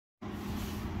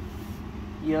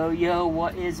Yo,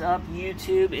 what is up,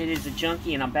 YouTube? It is the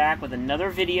Junkie, and I'm back with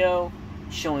another video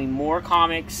showing more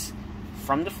comics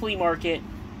from the flea market.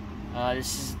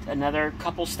 This is another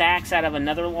couple stacks out of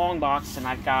another long box, and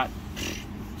I've got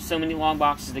so many long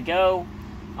boxes to go.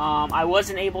 I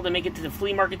wasn't able to make it to the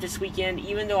flea market this weekend,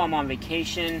 even though I'm on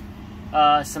vacation.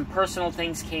 Some personal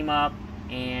things came up,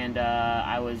 and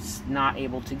I was not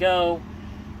able to go.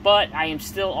 But I am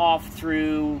still off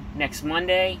through next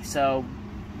Monday, so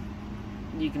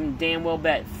you can damn well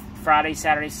bet Friday,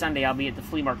 Saturday, Sunday I'll be at the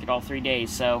flea market all 3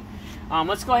 days. So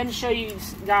let's go ahead and show you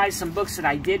guys some books that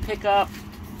I did pick up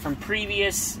from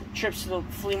previous trips to the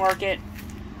flea market.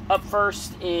 Up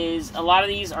first is, a lot of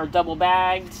these are double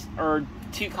bagged, or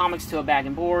 2 comics to a bag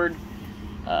and board.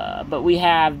 But we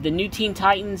have the New Teen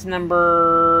Titans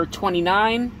number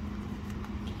 29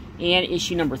 and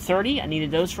issue number 30. I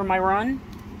needed those for my run.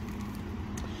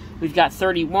 We've got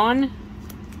 31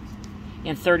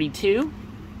 and 32.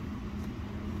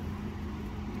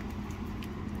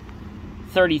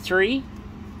 33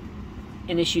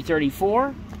 and issue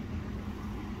 34.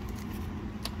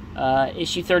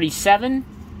 Issue 37.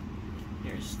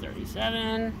 Here's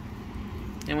 37.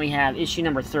 Then we have issue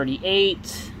number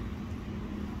 38.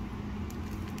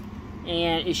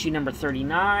 And issue number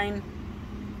 39.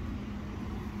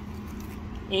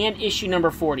 And issue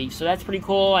number 40. So that's pretty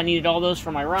cool. I needed all those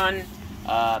for my run.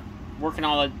 Working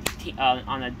on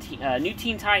the New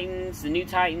Teen Titans, the New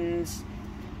Titans,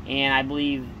 and I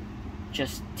believe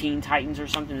just Teen Titans or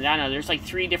something. I don't know. There's like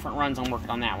 3 different runs I'm working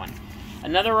on that one.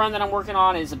 Another run that I'm working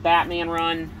on is a Batman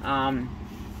run.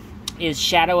 Is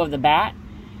Shadow of the Bat.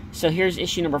 So here's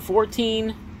issue number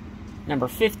 14, number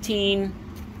 15,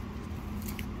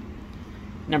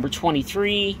 number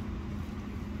 23.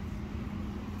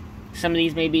 Some of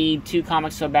these may be 2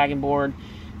 comics to a bag and board.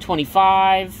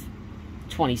 25,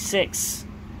 26,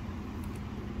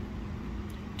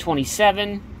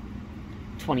 27,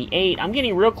 28. I'm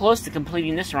getting real close to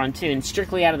completing this run too, and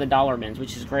strictly out of the dollar bins,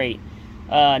 which is great.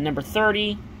 Number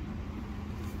 30,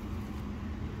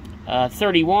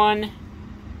 31,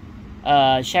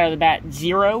 Shadow of the Bat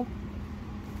 0,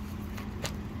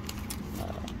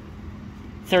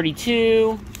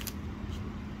 32,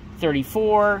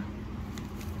 34,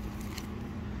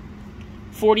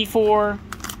 44,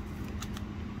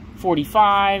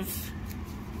 45,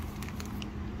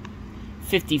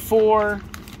 54,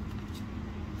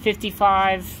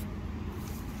 55,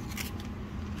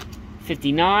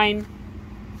 59,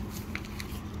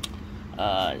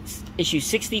 issue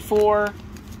 64,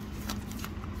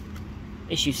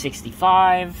 issue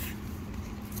 65,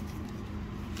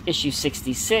 issue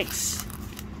 66,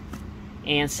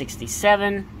 and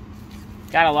 67.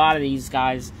 Got a lot of these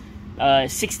guys.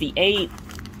 68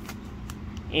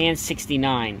 and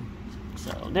 69.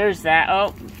 So there's that.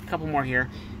 Oh, a couple more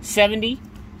here. 70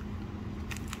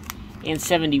 and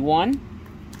 71.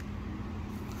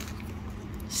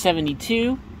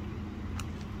 72.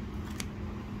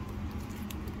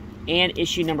 And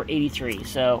issue number 83.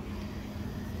 So,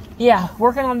 yeah,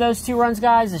 working on those 2 runs,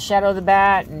 guys. The Shadow of the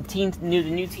Bat and the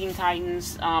New Teen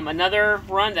Titans. Another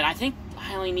run that I think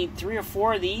I only need 3 or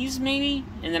 4 of these, maybe.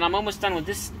 And then I'm almost done with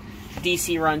this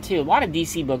DC run, too. A lot of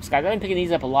DC books, guys. I've been picking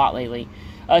these up a lot lately.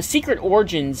 Secret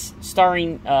Origins,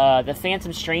 starring the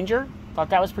Phantom Stranger.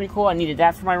 Thought that was pretty cool. I needed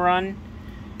that for my run.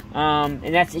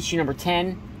 And that's issue number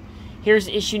 10. Here's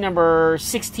issue number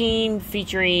 16,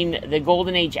 featuring the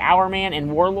Golden Age Hourman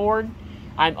and Warlord.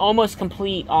 I'm almost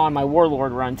complete on my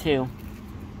Warlord run, too.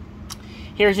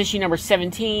 Here's issue number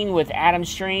 17 with Adam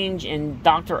Strange and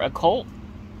Dr. Occult.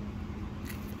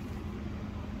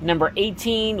 Number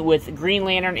 18 with Green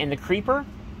Lantern and the Creeper.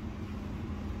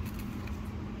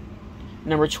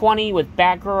 Number 20 with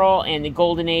Batgirl and the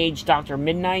Golden Age Dr.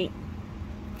 Midnight.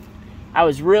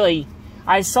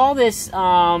 I saw this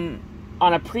on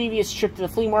a previous trip to the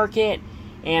flea market,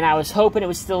 and I was hoping it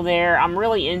was still there. I'm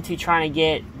really into trying to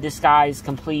get this guy's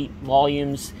complete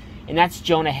volumes, and that's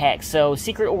Jonah Hex. So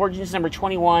Secret Origins number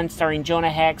 21, starring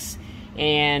Jonah Hex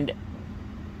and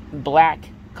Black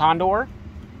Condor.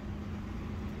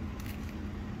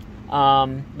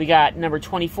 We got number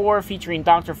 24, featuring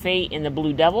Dr. Fate and the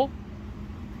Blue Devil.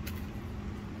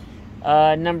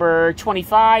 Number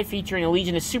 25, featuring a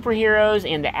Legion of Superheroes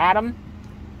and the Atom.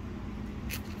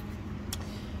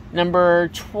 Number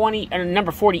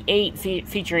 48,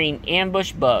 featuring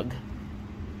Ambush Bug.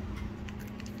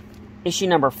 Issue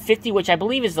number 50, which I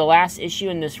believe is the last issue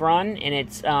in this run, and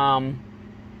it's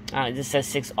this says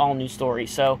 6 all new stories.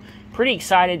 So pretty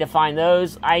excited to find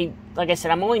those. Like I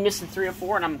said, I'm only missing 3 or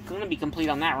 4, and I'm going to be complete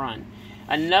on that run.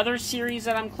 Another series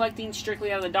that I'm collecting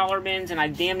strictly out of the dollar bins, and I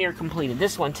damn near completed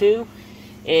this one too,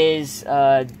 is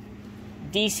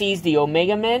DC's The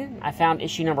Omega Men. I found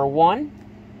issue number 1,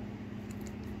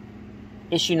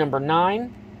 issue number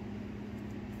 9,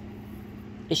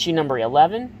 issue number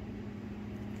 11,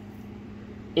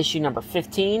 issue number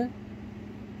 15,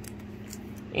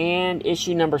 and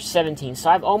issue number 17. So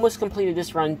I've almost completed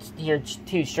this run here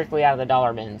too, strictly out of the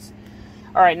dollar bins.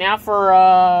 Alright, now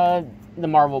for the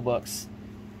Marvel books.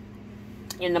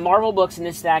 In the Marvel books in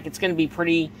this stack, it's going to be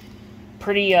pretty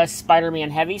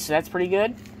Spider-Man heavy, so that's pretty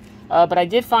good. But I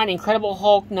did find Incredible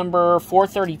Hulk number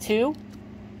 432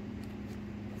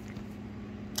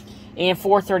 and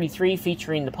 433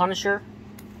 featuring the Punisher,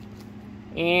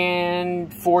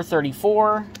 and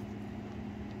 434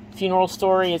 Funeral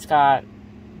Story. It's got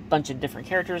bunch of different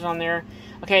characters on there.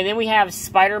 Okay, then we have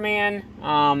Spider-Man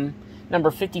number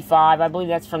 55. I believe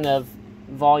that's from the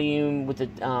volume with the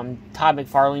Todd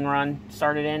McFarlane run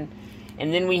started in.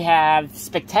 And then we have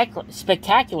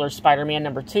Spectacular Spider-Man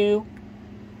number 2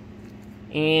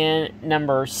 and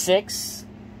number 6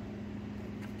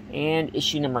 and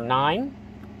issue number 9.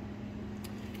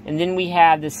 And then we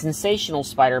have the Sensational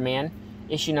Spider-Man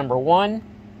issue number 1,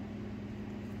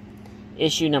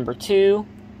 issue number 2,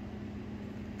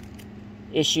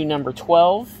 issue number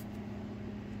 12,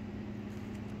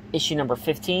 issue number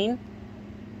 15.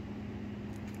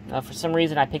 For some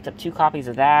reason, I picked up 2 copies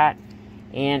of that,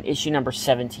 and issue number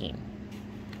 17.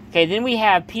 Okay, then we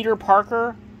have Peter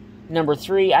Parker number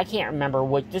 3. I can't remember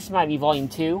what. This might be volume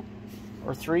 2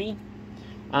 or 3.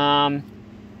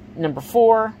 Number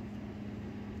 4,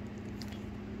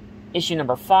 issue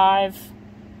number 5,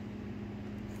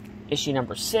 issue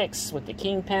number 6 with the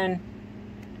Kingpin,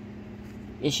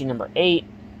 issue number 8,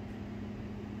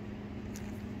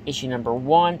 issue number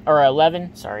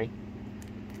 11, sorry,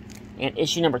 and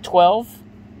issue number 12,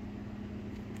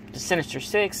 the Sinister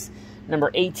Six,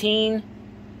 number 18,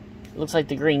 looks like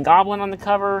the Green Goblin on the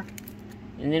cover,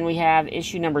 and then we have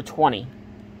issue number 20,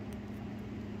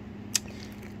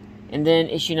 and then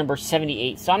issue number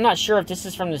 78. So I'm not sure if this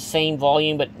is from the same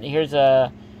volume, but here's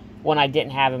a one I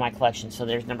didn't have in my collection, so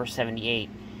there's number 78.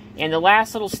 And the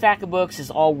last little stack of books is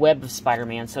all Web of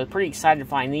Spider-Man, so pretty excited to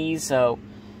find these. So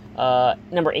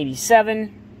number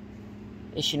 87,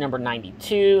 issue number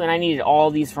 92, and I needed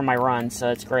all these for my run, so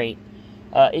it's great.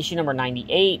 Issue number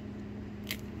 98,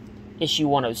 issue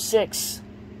 106,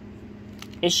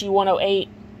 issue 108,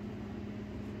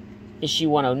 issue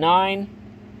 109,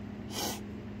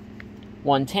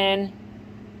 110,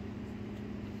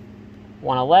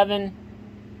 111,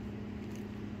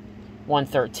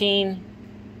 113,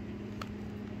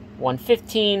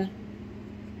 115,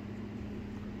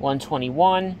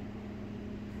 121,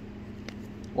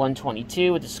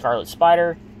 122 with the Scarlet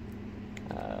Spider,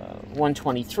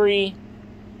 123,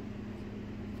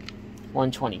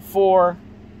 124,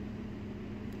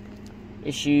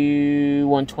 issue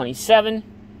 127,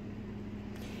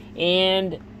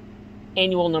 and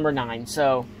annual number 9.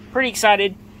 So, pretty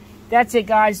excited. That's it,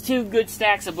 guys. 2 good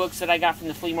stacks of books that I got from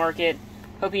the flea market.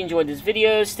 Hope you enjoyed this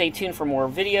video. Stay tuned for more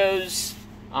videos.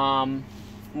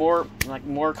 More comic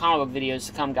book videos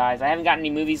to come, guys. I haven't gotten any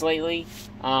movies lately,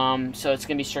 so it's going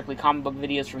to be strictly comic book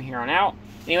videos from here on out.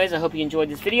 Anyways, I hope you enjoyed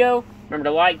this video. Remember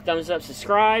to like, thumbs up,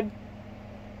 subscribe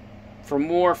for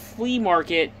more flea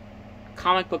market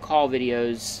comic book haul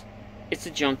videos. It's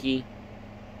a junkie,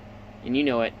 and you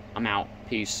know it. I'm out.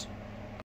 Peace.